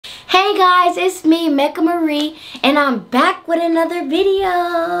Hey guys, it's me, MeccaMarie, and I'm back with another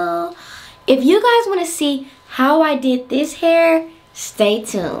video. If you guys want to see how I did this hair, stay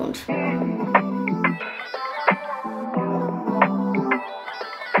tuned.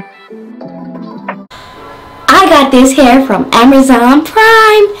 I got this hair from Amazon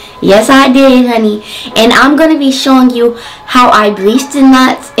Prime. Yes, I did, honey. And I'm going to be showing you how I bleached the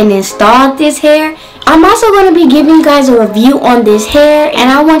knots and installed this hair. I'm also going to be giving you guys a review on this hair, and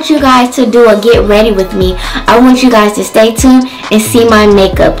I want you guys to do a get ready with me. I want you guys to stay tuned and see my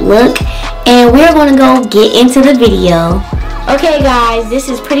makeup look, and we're going to go get into the video. Okay guys, this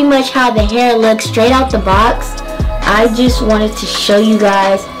is pretty much how the hair looks straight out the box. I just wanted to show you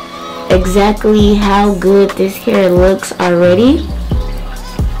guys exactly how good this hair looks already.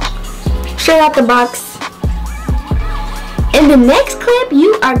 Straight out the box. In the next clip,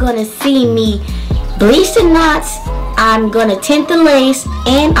 you are going to see me bleach the knots, I'm gonna tint the lace,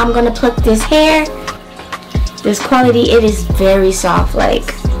 and I'm gonna pluck this hair. This quality, it is very soft, like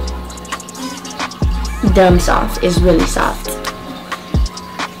dumb soft. It's really soft.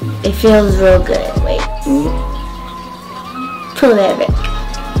 It feels real good. Wait, pull that back.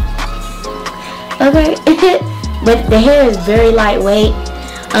 Okay. But the hair is very lightweight.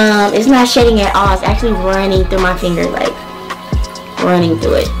 It's not shedding at all. It's actually running through my fingers, like running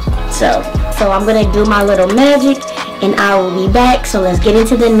through it. So I'm gonna do my little magic and I will be back. So let's get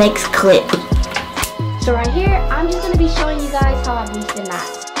into the next clip. So right here, I'm just gonna be showing you guys how I bleach the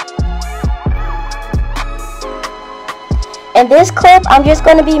knots. In this clip, I'm just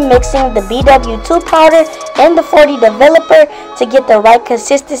going to be mixing the BW2 powder and the 40 developer to get the right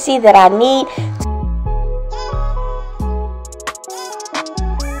consistency that I need.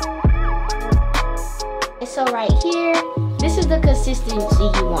 And so right here, this is the consistency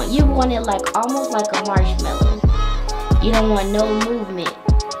you want. You want it like almost like a marshmallow. You don't want no movement.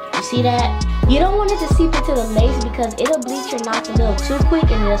 You see that? You don't want it to seep into the lace because it'll bleach your knots a little too quick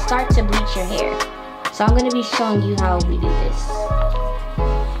and it'll start to bleach your hair. So I'm going to be showing you how we do this.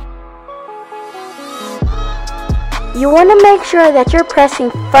 You want to make sure that you're pressing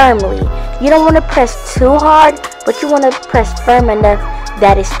firmly. You don't want to press too hard, but you want to press firm enough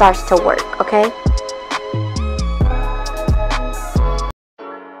that it starts to work, okay?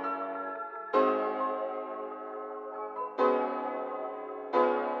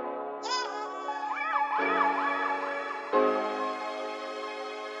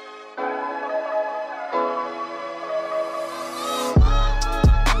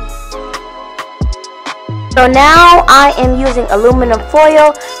 So now I am using aluminum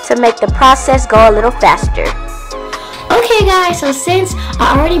foil to make the process go a little faster. Okay guys, so since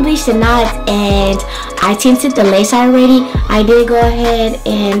I already bleached the knots and I tinted the lace already, I did go ahead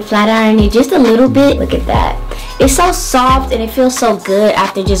and flat iron it just a little bit. Look at that. It's so soft and it feels so good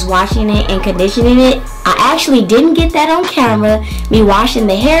after just washing it and conditioning it. I actually didn't get that on camera, me washing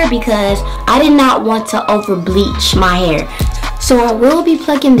the hair, because I did not want to over bleach my hair. So I will be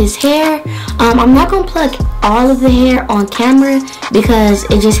plucking this hair. I'm not going to pluck all of the hair on camera because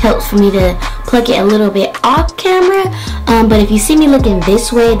it just helps for me to pluck it a little bit off camera. But if you see me looking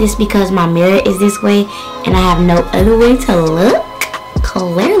this way, this is because my mirror is this way and I have no other way to look,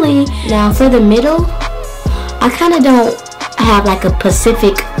 clearly. Now for the middle, I kind of don't have like a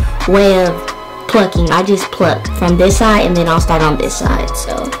specific way of plucking. I just pluck from this side and then I'll start on this side.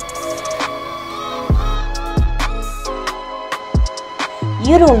 So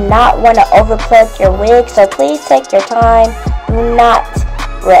you do not want to overplug your wig, so please take your time. Do not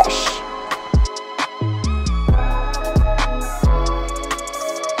rush.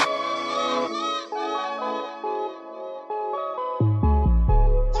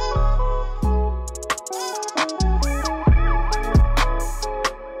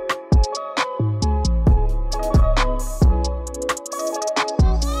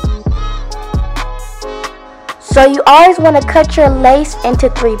 So you always want to cut your lace into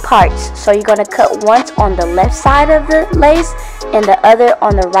 3 parts. So you're going to cut once on the left side of the lace and the other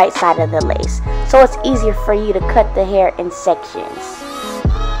on the right side of the lace. So it's easier for you to cut the hair in sections.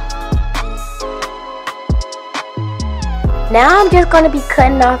 Now I'm just going to be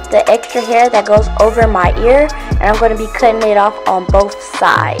cutting off the extra hair that goes over my ear, and I'm going to be cutting it off on both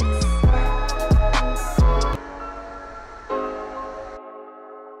sides.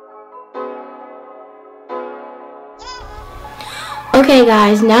 okay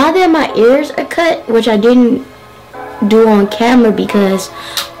guys, now that my ears are cut, which I didn't do on camera because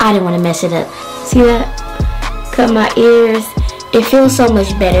I didn't want to mess it up. See that? Cut my ears. It feels so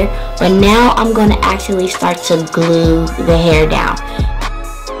much better. But now I'm going to actually start to glue the hair down.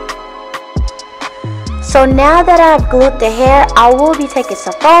 So now that I've glued the hair, I will be taking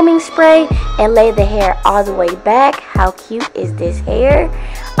some foaming spray and lay the hair all the way back. How cute is this hair?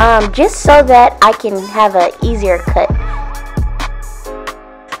 Just so that I can have an easier cut.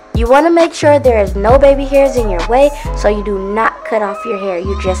 You want to make sure there is no baby hairs in your way, so you do not cut off your hair,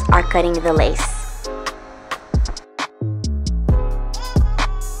 you just are cutting the lace.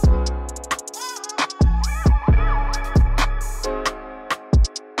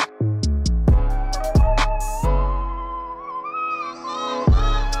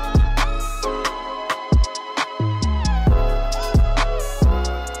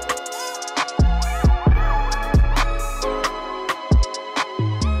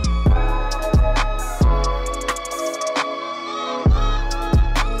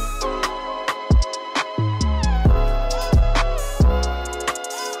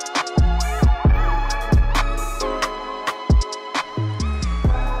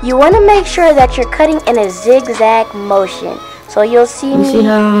 You want to make sure that you're cutting in a zigzag motion. So you'll see me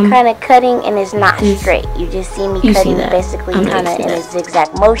kind of cutting and it's not straight. You just see me cutting basically kind of in a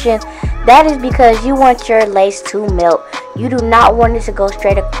zigzag motion. That is because you want your lace to melt. You do not want it to go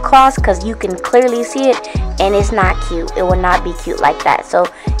straight across because you can clearly see it and it's not cute. It will not be cute like that. So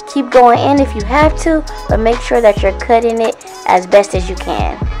keep going in if you have to, but make sure that you're cutting it as best as you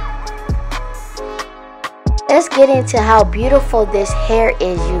can. Let's get into how beautiful this hair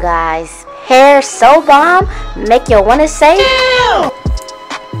is, you guys. Hair so bomb, make you want to say ew!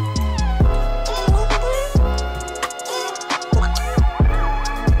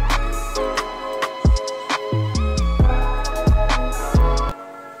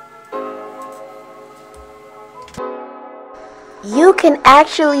 You can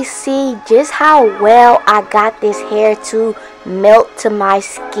actually see just how well I got this hair to melt to my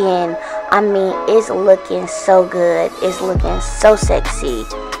skin. I mean, it's looking so good. It's looking so sexy.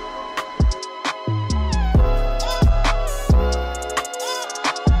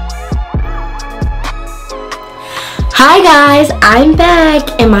 Hi guys, I'm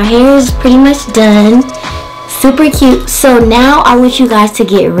back and my hair is pretty much done. Super cute. So now I want you guys to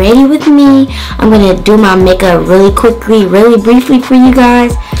get ready with me. I'm going to do my makeup really quickly, really briefly for you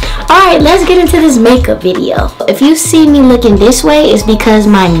guys. Alright, let's get into this makeup video. If you see me looking this way, it's because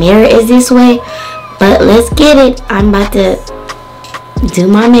my mirror is this way. But let's get it. I'm about to do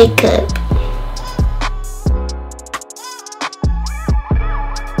my makeup.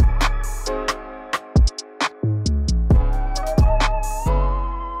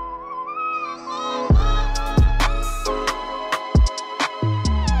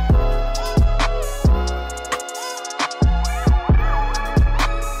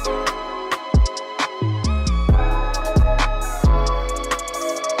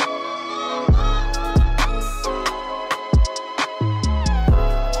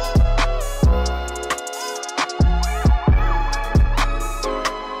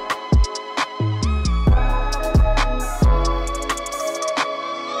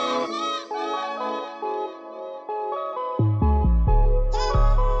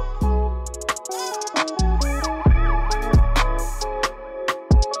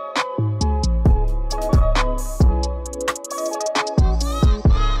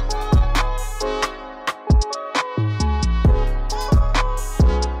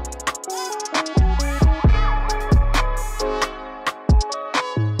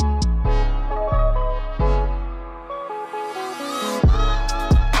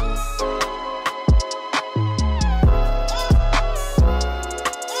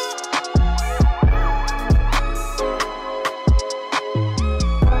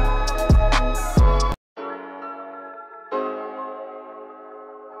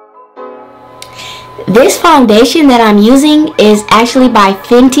 This foundation that I'm using is actually by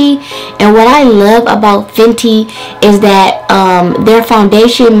Fenty, and what I love about Fenty is that their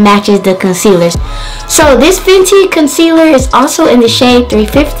foundation matches the concealers. So this Fenty concealer is also in the shade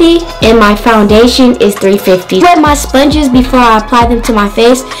 350 and my foundation is 350. I wet my sponges before I apply them to my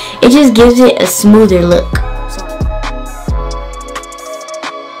face. It just gives it a smoother look.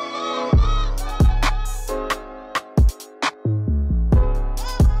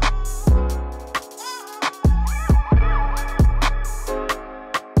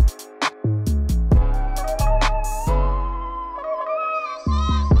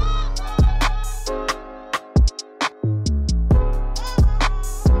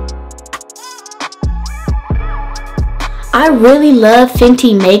 I really love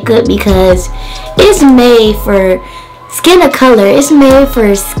Fenty makeup because it's made for skin of color. It's made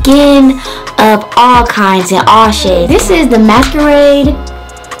for skin of all kinds and all shades. This is the Masquerade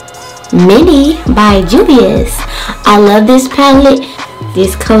Mini by Juvia's. I love this palette.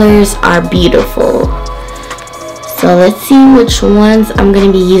 These colors are beautiful. So let's see which ones I'm going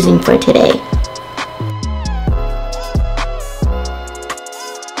to be using for today.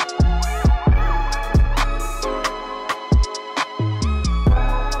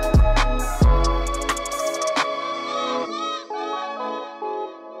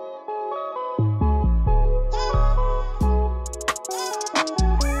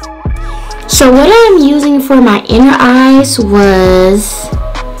 So what I'm using for my inner eyes was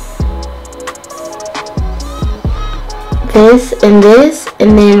this,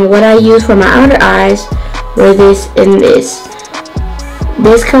 and then what I used for my outer eyes were this and this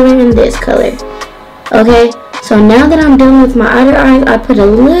color and this color. Okay, so now that I'm done with my outer eyes, I put a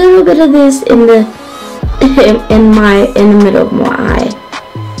little bit of this in the in the middle of my eye.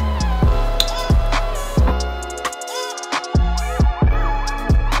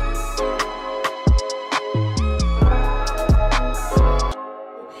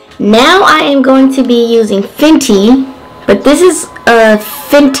 Now I am going to be using Fenty, but this is a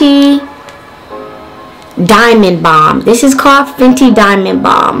Fenty Diamond Bomb. This is called Fenty Diamond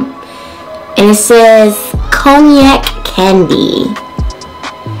Bomb, and it says Cognac Candy.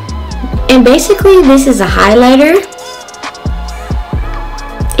 And basically this is a highlighter.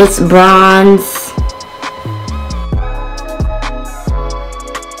 It's bronze.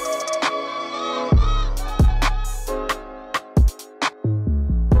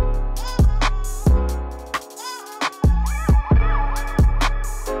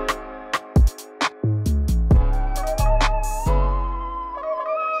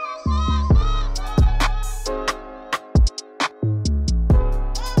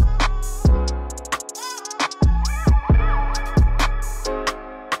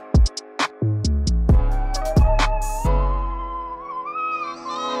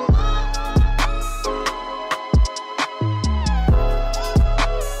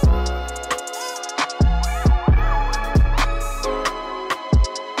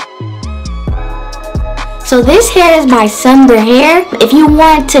 So this hair is my sunburn hair. If you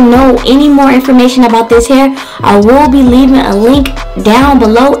want to know any more information about this hair, I will be leaving a link down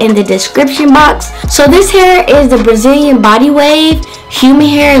below in the description box. So this hair is the Brazilian Body Wave Human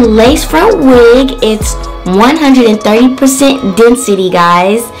Hair Lace Front Wig. It's 130% density,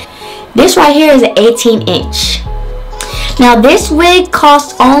 guys. This right here is an 18-inch. Now this wig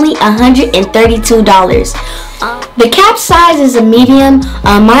costs only $132. The cap size is a medium.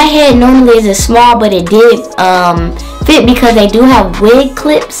 My head normally is a small, but it did fit because they do have wig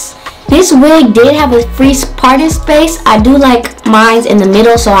clips. This wig did have a free parting space. I do like mine's in the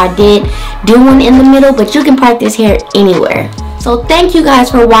middle, so I did do one in the middle, but you can part this hair anywhere. So thank you guys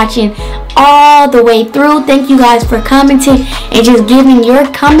for watching all the way through. Thank you guys for commenting and just giving your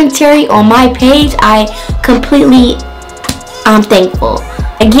commentary on my page. I'm thankful.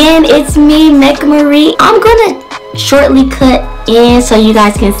 Again, it's me, MeccaMarie. I'm gonna shortly cut in so you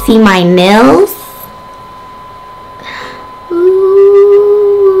guys can see my nails.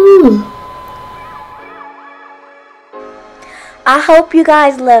 Ooh. I hope you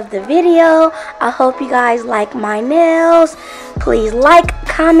guys loved the video. I hope you guys like my nails. Please like,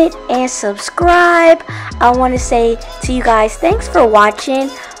 comment, and subscribe. I want to say to you guys, thanks for watching.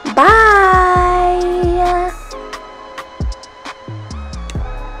 Bye.